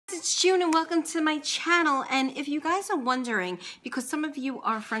it's June and welcome to my channel. And if you guys are wondering, because some of you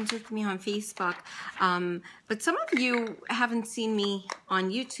are friends with me on Facebook, but some of you haven't seen me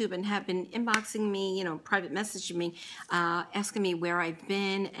on YouTube and have been inboxing me, you know, private messaging me, asking me where I've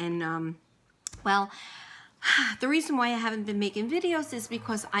been. And well, the reason why I haven't been making videos is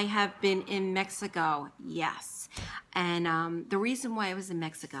because I have been in Mexico, yes. And the reason why I was in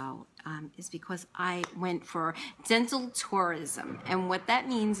Mexico is because I went for dental tourism. And what that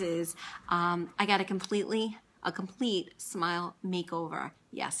means is I got a complete smile makeover,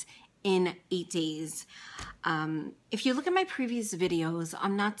 yes, in 8 days. If you look at my previous videos,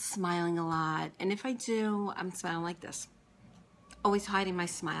 I'm not smiling a lot. And if I do, I'm smiling like this. Always hiding my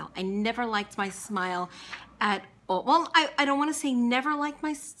smile. I never liked my smile at all. Well, I don't want to say never liked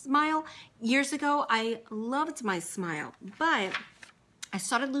my smile. Years ago, I loved my smile, but I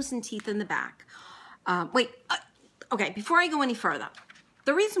started losing teeth in the back. Okay, before I go any further,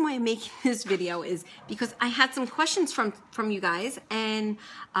 the reason why I'm making this video is because I had some questions from you guys, and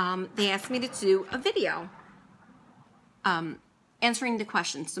they asked me to do a video answering the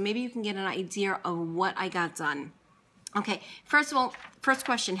questions. So maybe you can get an idea of what I got done. Okay, first of all, first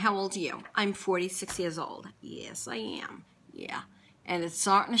question, how old are you? I'm 46 years old. Yes, I am. Yeah, and it's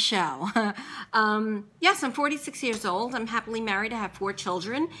starting to show. Yes, I'm 46 years old. I'm happily married. I have 4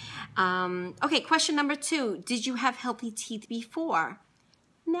 children. Okay, question number 2. Did you have healthy teeth before?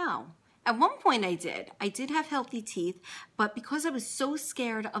 No. At one point I did. I did have healthy teeth, but because I was so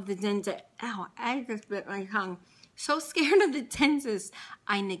scared of the dentist, ow, I just bit my tongue. So scared of the dentist,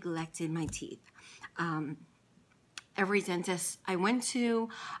 I neglected my teeth. Every dentist I went to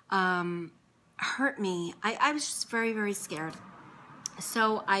hurt me. I was just very, very scared.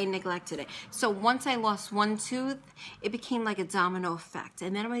 So I neglected it. So once I lost one tooth, it became like a domino effect.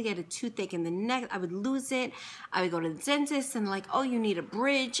 And then I would get a toothache in the neck. I would lose it. I would go to the dentist and like, oh, you need a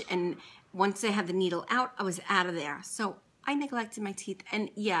bridge. And once they had the needle out, I was out of there. So I neglected my teeth. And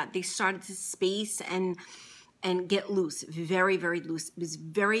yeah, they started to space and get loose, very, very loose. It was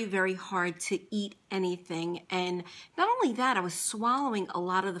very, very hard to eat anything. And not only that, I was swallowing a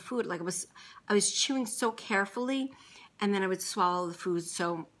lot of the food. Like I was chewing so carefully, and then I would swallow the food.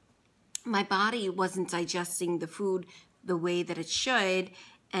 So my body wasn't digesting the food the way that it should.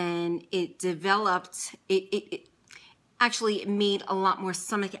 And it developed, it actually made a lot more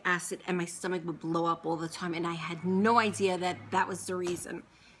stomach acid, and my stomach would blow up all the time. And I had no idea that that was the reason.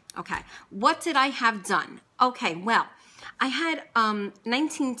 Okay, what did I have done? Okay, well, I had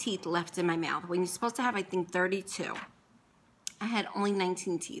 19 teeth left in my mouth when you're supposed to have, I think, 32. I had only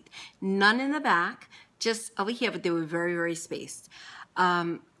 19 teeth. None in the back, just over here, but they were very, very spaced.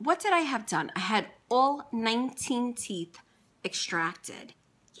 What did I have done? I had all 19 teeth extracted.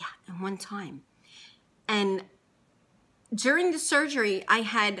 Yeah, in one time. And during the surgery, I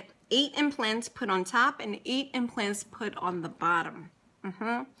had 8 implants put on top and 8 implants put on the bottom.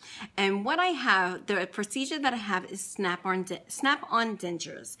 And what I have, the procedure that I have is snap-on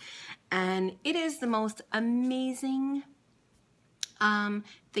dentures, and it is the most amazing thing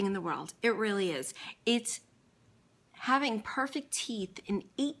in the world. It really is. It's having perfect teeth in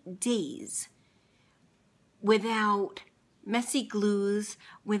 8 days without messy glues,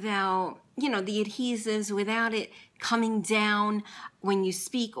 without, you know, the adhesives, without it coming down when you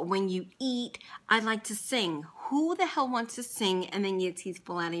speak or when you eat. I like to sing. Who the hell wants to sing and then your teeth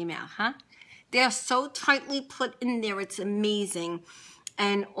fall out of your mouth, huh? They're so tightly put in there, it's amazing.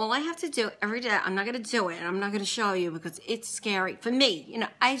 And all I have to do every day, I'm not going to do it, and I'm not going to show you because it's scary. For me, you know,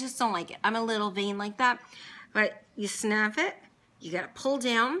 I just don't like it. I'm a little vain like that. But you snap it, you got to pull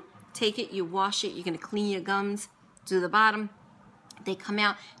down, take it, you wash it, you're going to clean your gums, do the bottom. They come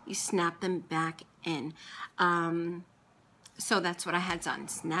out, you snap them back in. So that's what I had done.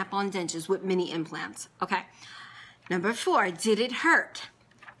 Snap-on dentures with mini implants. Okay. Number 4, did it hurt?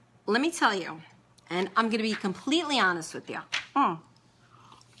 Let me tell you, and I'm going to be completely honest with you.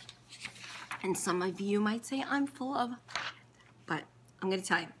 And some of you might say I'm full of, but I'm going to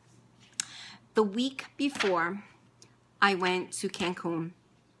tell you. The week before I went to Cancun,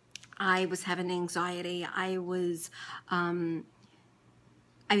 I was having anxiety. I was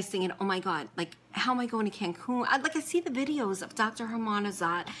thinking, oh my God, like, how am I going to Cancun? I see the videos of Dr.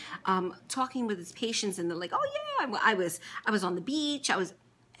 Hermanazat talking with his patients, and they're like, oh yeah, I was on the beach. I was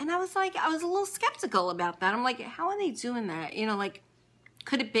a little skeptical about that. I'm like, how are they doing that? You know, like,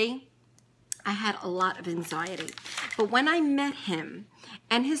 could it be? I had a lot of anxiety. But when I met him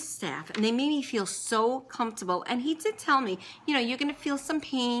and his staff, and they made me feel so comfortable, and he did tell me, you know, you're going to feel some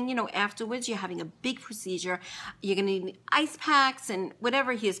pain, you know, afterwards. You're having a big procedure. You're going to need ice packs and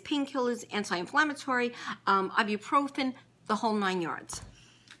whatever. He has painkillers, anti-inflammatory, ibuprofen, the whole 9 yards.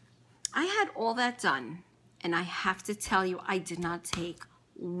 I had all that done, and I have to tell you, I did not take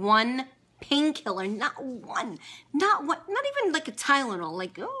one painkiller, not one, not even like a Tylenol,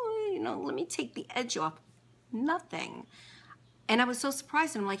 like, oh, you know, let me take the edge off. Nothing. And I was so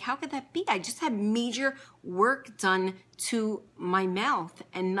surprised. And I'm like, how could that be? I just had major work done to my mouth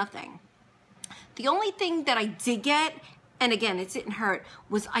and nothing. The only thing that I did get, and again, it didn't hurt,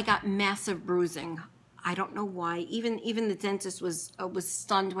 was I got massive bruising. I don't know why. Even the dentist was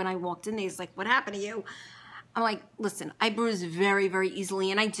stunned when I walked in there. He's like, what happened to you? I'm like, listen, I bruise very, very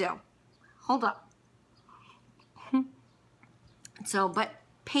easily, and I do. Hold up. So, but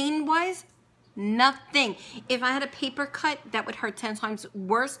pain-wise, nothing. If I had a paper cut, that would hurt 10 times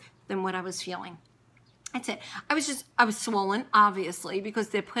worse than what I was feeling. That's it. I was swollen, obviously, because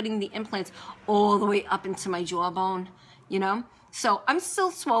they're putting the implants all the way up into my jawbone, you know? So I'm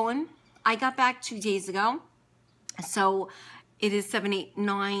still swollen. I got back 2 days ago. So it is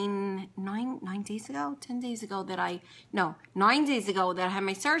 9 days ago, 10 days ago that 9 days ago that I had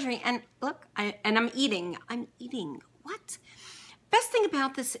my surgery. And look, I'm eating. What? Best thing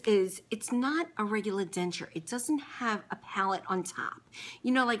about this is it's not a regular denture. It doesn't have a palate on top.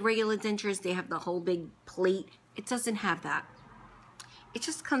 You know, like regular dentures, they have the whole big plate. It doesn't have that. It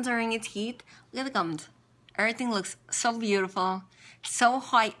just comes around your teeth. Look at the gums. Everything looks so beautiful, so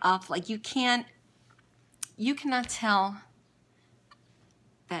high up. Like you cannot tell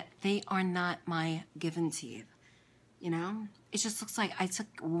that they are not my given teeth. You know, it just looks like I took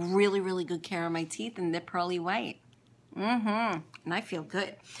really, really good care of my teeth, and they're pearly white. And I feel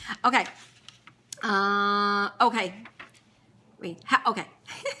good. Okay. Okay. Wait. Okay.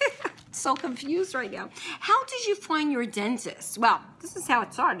 So confused right now. How did you find your dentist? Well, this is how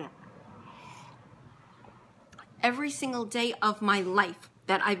it started. Every single day of my life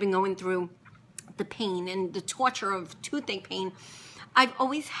that I've been going through the pain and the torture of toothache pain, I've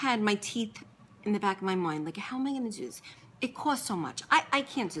always had my teeth in the back of my mind. Like, how am I going to do this? It costs so much. I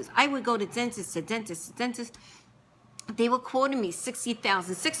can't do this. I would go to dentist. They were quoting me $60,000,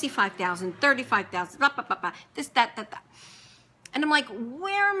 $65,000, $35,000, this, that. And I'm like,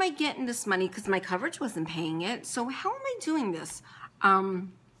 where am I getting this money? Because my coverage wasn't paying it. So how am I doing this?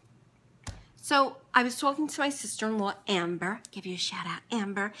 So I was talking to my sister-in-law, Amber. Give you a shout out,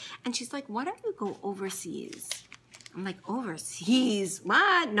 Amber. And she's like, why don't you go overseas? I'm like, overseas?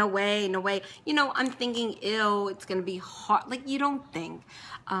 What? No way, no way. You know, I'm thinking, ew, it's going to be hard. Like, you don't think.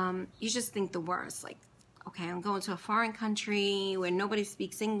 You just think the worst. Like, okay, I'm going to a foreign country where nobody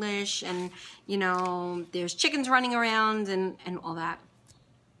speaks English and, you know, there's chickens running around and all that.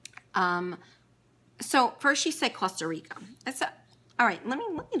 So first she said Costa Rica. I said, all right, let me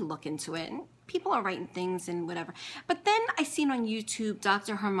look into it. And people are writing things and whatever. But then I seen on YouTube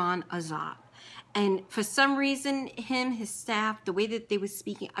Dr. Herman Azab. And for some reason, his staff, the way that they were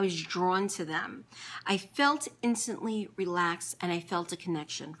speaking, I was drawn to them. I felt instantly relaxed and I felt a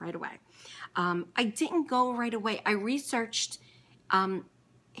connection right away. I didn't go right away. I researched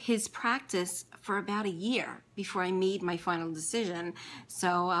his practice for about a year before I made my final decision.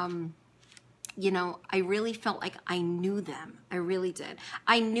 So, you know, I really felt like I knew them. I really did.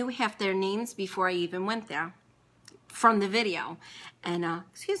 I knew half their names before I even went there from the video. And,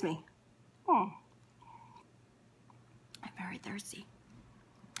 excuse me. Oh, I'm very thirsty.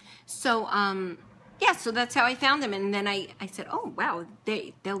 So, yeah, so that's how I found them. And then I said, oh, wow,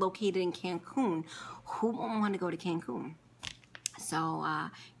 they're located in Cancun. Who won't want to go to Cancun? So,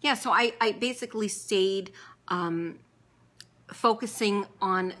 yeah, so I basically stayed focusing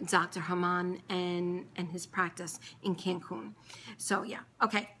on Dr. Herman and his practice in Cancun. So, yeah,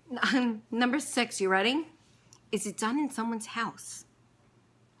 okay. Number 6, you ready? Is it done in someone's house?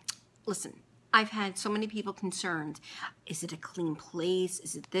 Listen. I've had so many people concerned. Is it a clean place?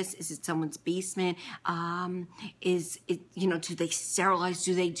 Is it this? Is it someone's basement? Is it, you know, do they sterilize?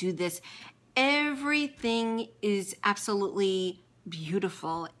 Do they do this? Everything is absolutely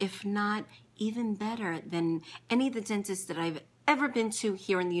beautiful, if not even better than any of the dentists that I've ever been to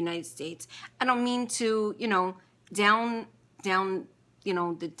here in the United States. I don't mean to, you know, down, you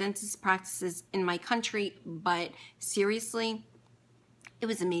know, the dentist practices in my country, but seriously, it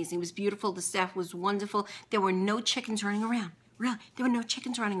was amazing. It was beautiful. The staff was wonderful. There were no chickens running around. Really, there were no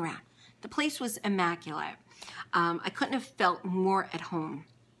chickens running around. The place was immaculate. I couldn't have felt more at home.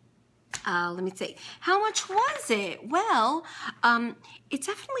 Let me see. How much was it? Well, it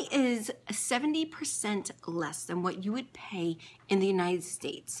definitely is 70% less than what you would pay in the United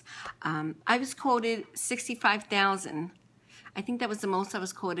States. I was quoted $65,000. I think that was the most I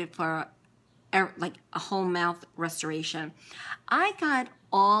was quoted for like a whole mouth restoration. I got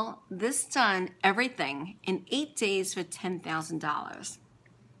all this done, everything, in 8 days for $10,000.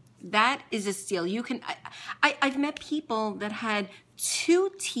 That is a steal. You can, I've met people that had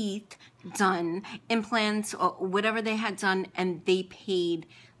 2 teeth done, implants or whatever they had done, and they paid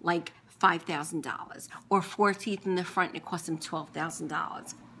like $5,000, or 4 teeth in the front and it cost them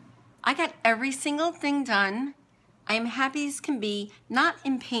 $12,000. I got every single thing done. I am happy as can be, not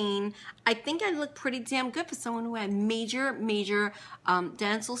in pain. I think I look pretty damn good for someone who had major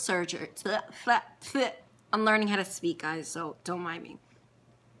dental surgery. I'm learning how to speak, guys, so don't mind me.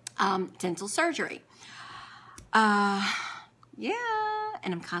 Dental surgery. Yeah,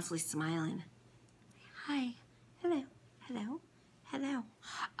 and I'm constantly smiling. Hi, hello, hello, hello.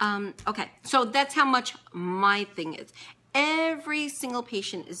 Okay, so that's how much my thing is. Every single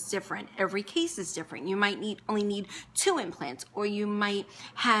patient is different. Every case is different. You might only need 2 implants, or you might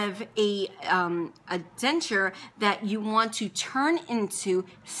have a denture that you want to turn into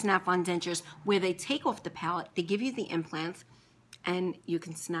snap-on dentures, where they take off the palate, they give you the implants, and you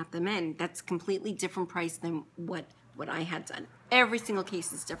can snap them in. That's completely different price than what I had done. Every single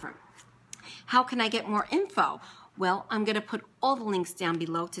case is different. How can I get more info? Well, I'm going to put all the links down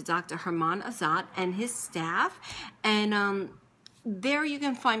below to Dr. Herman Azat and his staff, and there you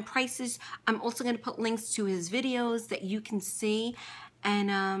can find prices. I'm also going to put links to his videos that you can see, and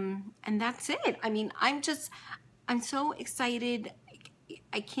that's it. I mean, I'm so excited.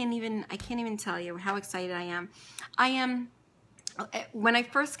 I can't even tell you how excited I am. When I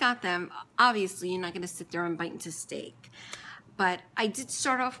first got them, obviously you're not going to sit there and bite into steak. But I did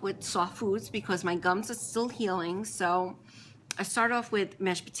start off with soft foods because my gums are still healing. So I started off with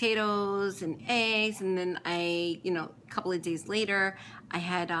mashed potatoes and eggs, and then a couple of days later, I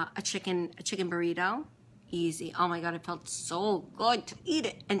had a chicken burrito. Easy. Oh my God, it felt so good to eat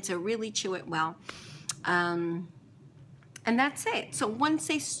it and to really chew it well. And that's it. So once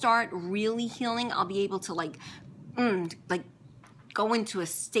they start really healing, I'll be able to like go into a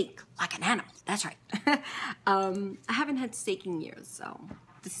steak like an animal. That's right. I haven't had steak in years, so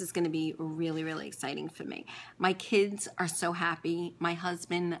this is going to be really, really exciting for me. My kids are so happy. My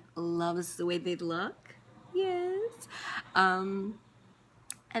husband loves the way they look. Yes. And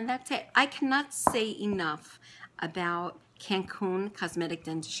that's it. I cannot say enough about Cancun cosmetic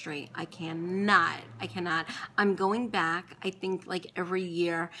dentistry. I cannot. I'm going back, I think, like every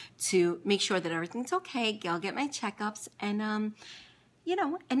year to make sure that everything's okay. I'll get my checkups, and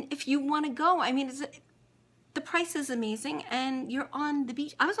and if you want to go, I mean, the price is amazing, and you're on the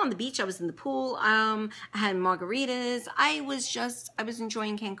beach. I was on the beach. I was in the pool. I had margaritas. I was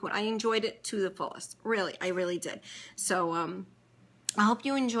enjoying Cancun. I enjoyed it to the fullest. Really, I really did. So, I hope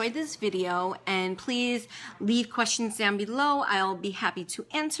you enjoyed this video, and please leave questions down below. I'll be happy to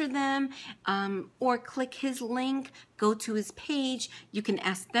answer them, or click his link, go to his page. You can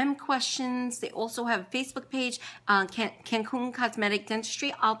ask them questions. They also have a Facebook page, Cancun Cosmetic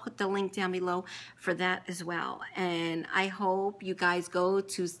Dentistry. I'll put the link down below for that as well. And I hope you guys go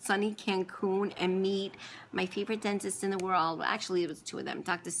to sunny Cancun and meet my favorite dentist in the world. Well, actually, it was 2 of them,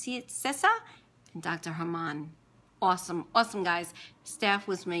 Dr. Cesa and Dr. Herman. Awesome, guys. Staff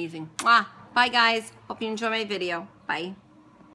was amazing. Bye, guys. Hope you enjoy my video. Bye.